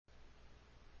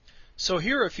So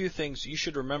here are a few things you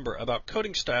should remember about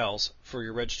coding styles for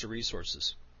your register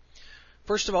resources.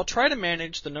 First of all, try to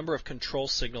manage the number of control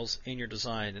signals in your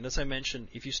design. And as I mentioned,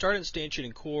 if you start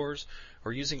instantiating cores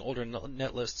or using older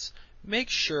netlists, make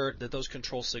sure that those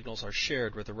control signals are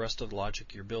shared with the rest of the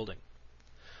logic you're building.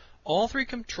 All three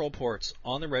control ports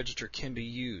on the register can be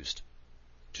used.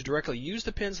 To directly use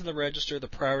the pins in the register, the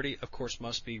priority, of course,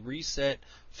 must be reset,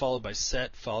 followed by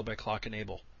set, followed by clock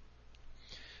enable.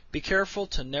 Be careful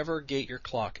to never gate your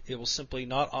clock. It will simply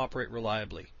not operate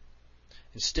reliably.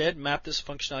 Instead, map this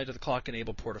functionality to the clock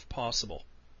enable port if possible.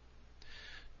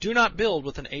 Do not build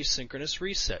with an asynchronous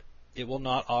reset. It will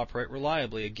not operate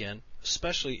reliably again,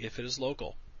 especially if it is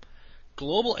local.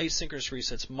 Global asynchronous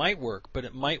resets might work, but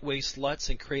it might waste LUTs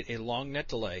and create a long net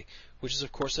delay, which is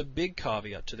of course a big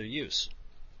caveat to their use.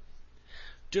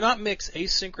 Do not mix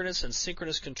asynchronous and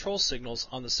synchronous control signals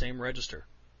on the same register.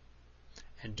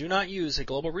 And do not use a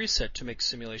global reset to make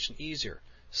simulation easier.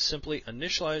 Simply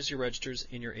initialize your registers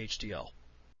in your HDL.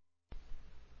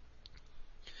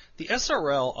 The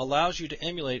SRL allows you to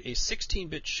emulate a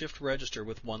 16-bit shift register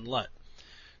with one LUT.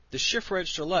 The shift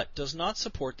register LUT does not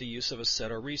support the use of a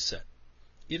set or reset.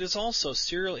 It is also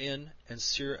serial in and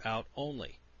serial out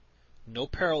only. No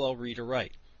parallel read or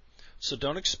write. So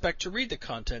don't expect to read the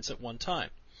contents at one time.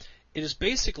 It is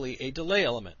basically a delay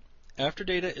element. After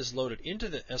data is loaded into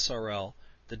the SRL,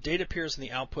 the data appears in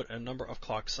the output a number of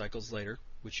clock cycles later,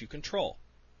 which you control.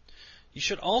 You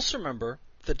should also remember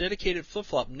the dedicated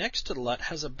flip-flop next to the LUT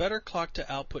has a better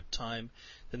clock-to-output time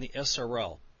than the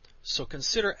SRL, so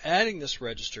consider adding this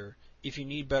register if you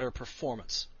need better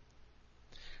performance.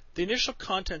 The initial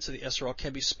contents of the SRL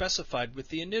can be specified with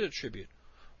the init attribute,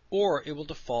 or it will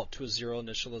default to a zero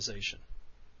initialization.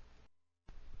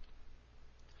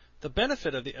 The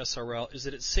benefit of the SRL is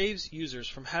that it saves users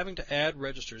from having to add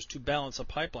registers to balance a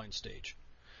pipeline stage.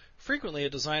 Frequently, a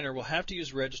designer will have to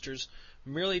use registers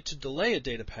merely to delay a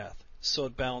data path, so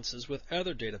it balances with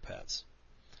other data paths.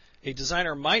 A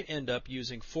designer might end up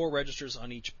using 4 registers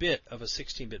on each bit of a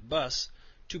 16-bit bus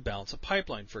to balance a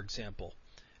pipeline, for example,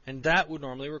 and that would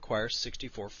normally require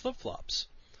 64 flip-flops.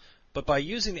 But by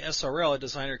using the SRL, a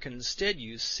designer can instead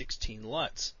use 16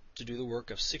 LUTs to do the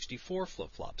work of 64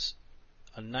 flip-flops,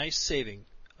 a nice saving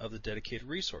of the dedicated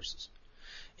resources.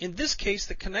 In this case,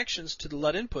 the connections to the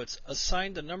LUT inputs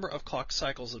assign the number of clock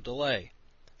cycles of delay,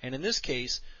 and in this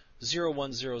case,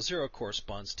 0100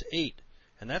 corresponds to 8,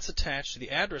 and that's attached to the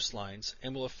address lines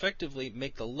and will effectively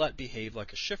make the LUT behave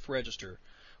like a shift register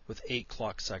with 8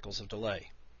 clock cycles of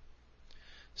delay.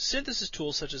 Synthesis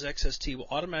tools such as XST will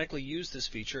automatically use this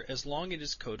feature as long as it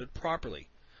is coded properly,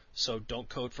 so don't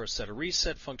code for a set or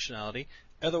reset functionality,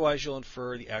 otherwise you'll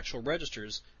infer the actual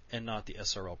registers and not the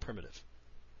SRL primitive.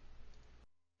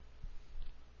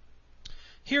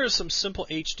 Here is some simple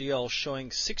HDL showing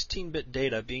 16-bit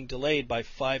data being delayed by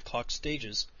 5 clock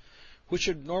stages, which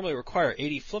would normally require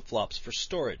 80 flip-flops for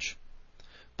storage.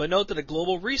 But note that a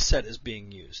global reset is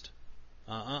being used.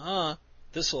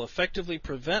 This will effectively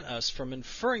prevent us from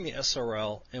inferring the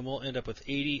SRL, and we'll end up with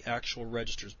 80 actual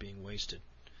registers being wasted.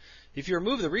 If you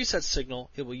remove the reset signal,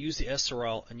 it will use the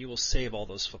SRL and you will save all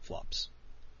those flip-flops.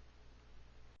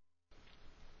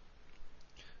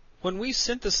 When we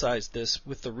synthesized this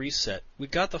with the reset, we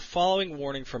got the following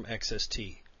warning from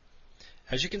XST.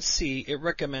 As you can see, it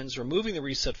recommends removing the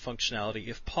reset functionality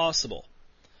if possible.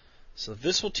 So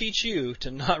this will teach you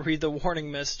to not read the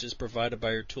warning messages provided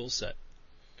by your toolset.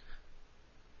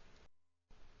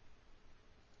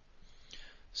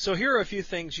 So here are a few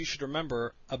things you should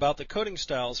remember about the coding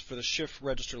styles for the shift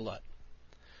register LUT.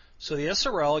 So the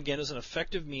SRL, again, is an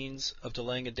effective means of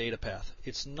delaying a data path.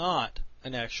 It's not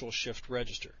an actual shift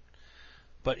register.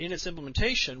 But in its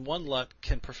implementation, one LUT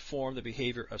can perform the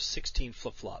behavior of 16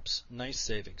 flip-flops. Nice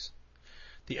savings.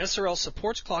 The SRL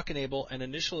supports clock enable and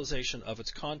initialization of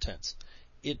its contents.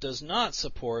 It does not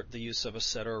support the use of a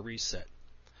set or a reset.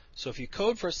 So if you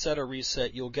code for a set or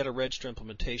reset, you'll get a register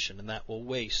implementation, and that will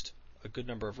waste a good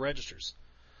number of registers.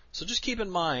 So just keep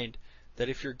in mind that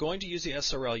if you're going to use the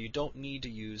SRL, you don't need to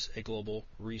use a global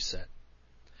reset.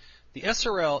 The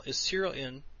SRL is serial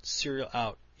in, serial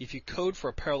out. If you code for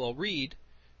a parallel read,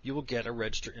 you will get a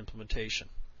register implementation.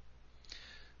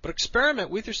 But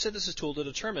experiment with your synthesis tool to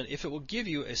determine if it will give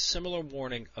you a similar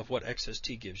warning of what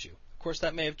XST gives you. Of course,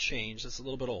 that may have changed. It's a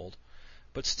little bit old.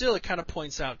 But still, it kind of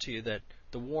points out to you that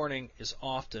the warning is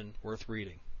often worth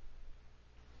reading.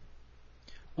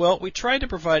 Well, we tried to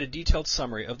provide a detailed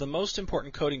summary of the most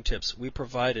important coding tips we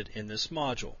provided in this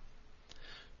module.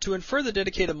 To infer the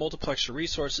dedicated multiplexer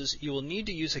resources, you will need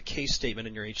to use a case statement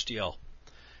in your HDL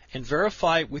and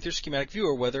verify with your schematic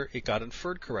viewer whether it got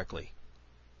inferred correctly.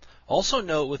 Also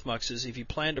note with muxes, if you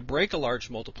plan to break a large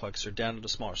multiplexer down into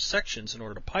smaller sections in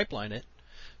order to pipeline it,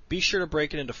 be sure to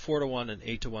break it into 4-to-1 and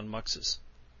 8-to-1 muxes.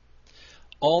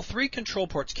 All 3 control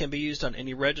ports can be used on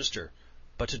any register,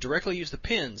 but to directly use the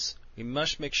pins, we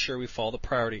must make sure we follow the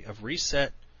priority of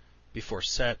reset, before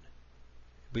set,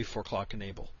 before clock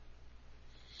enable.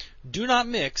 Do not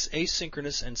mix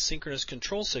asynchronous and synchronous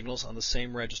control signals on the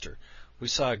same register. We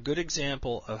saw a good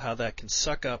example of how that can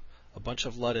suck up a bunch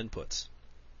of LUT inputs.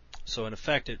 So in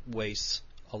effect, it wastes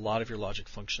a lot of your logic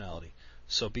functionality.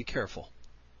 So be careful.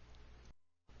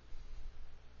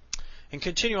 And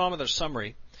continue on with our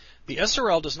summary. The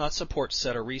SRL does not support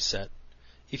set or reset.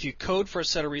 If you code for a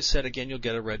set or reset, again, you'll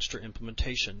get a register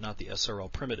implementation, not the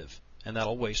SRL primitive, and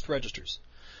that'll waste registers.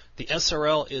 The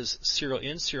SRL is serial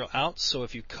in, serial out, so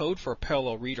if you code for a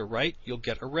parallel read or write, you'll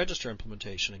get a register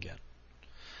implementation again.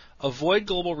 Avoid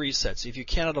global resets. If you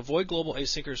cannot avoid global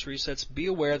asynchronous resets, be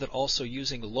aware that also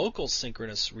using local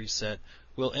synchronous reset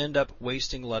will end up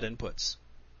wasting LUT inputs.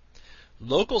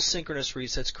 Local synchronous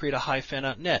resets create a high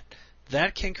fan-out net.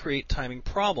 That can create timing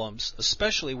problems,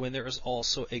 especially when there is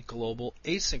also a global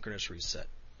asynchronous reset.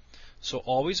 So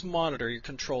always monitor your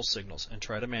control signals and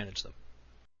try to manage them.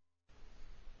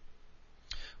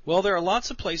 Well, there are lots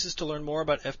of places to learn more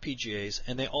about FPGAs,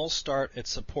 and they all start at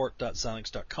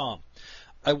support.xilinx.com.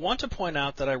 I want to point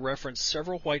out that I referenced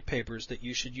several white papers that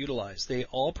you should utilize. They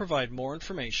all provide more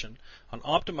information on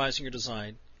optimizing your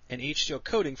design and HDL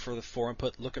coding for the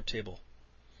 4-input lookup table.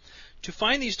 To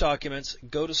find these documents,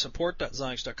 go to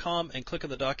support.xilinx.com and click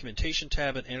on the Documentation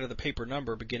tab and enter the paper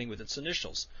number beginning with its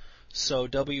initials. So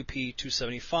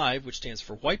WP275, which stands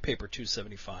for White Paper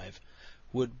 275,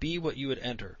 would be what you would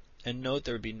enter, and note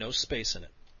there would be no space in it.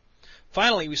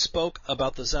 Finally, we spoke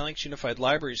about the Xilinx Unified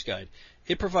Libraries Guide.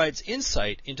 It provides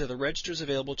insight into the registers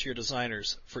available to your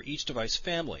designers for each device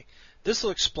family. This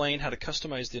will explain how to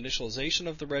customize the initialization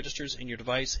of the registers in your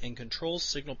device and control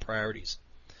signal priorities.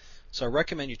 So I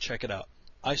recommend you check it out.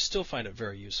 I still find it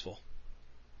very useful.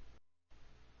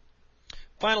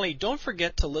 Finally, don't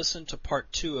forget to listen to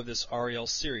part 2 of this REL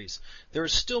series. There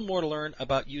is still more to learn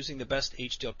about using the best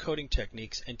HDL coding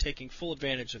techniques and taking full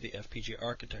advantage of the FPGA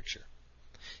architecture.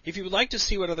 If you would like to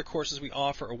see what other courses we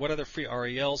offer or what other free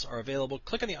RELs are available,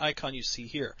 click on the icon you see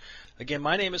here. Again,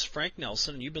 my name is Frank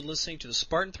Nelson, and you've been listening to the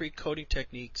Spartan-3 Coding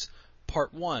Techniques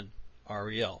Part 1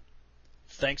 REL.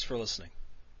 Thanks for listening.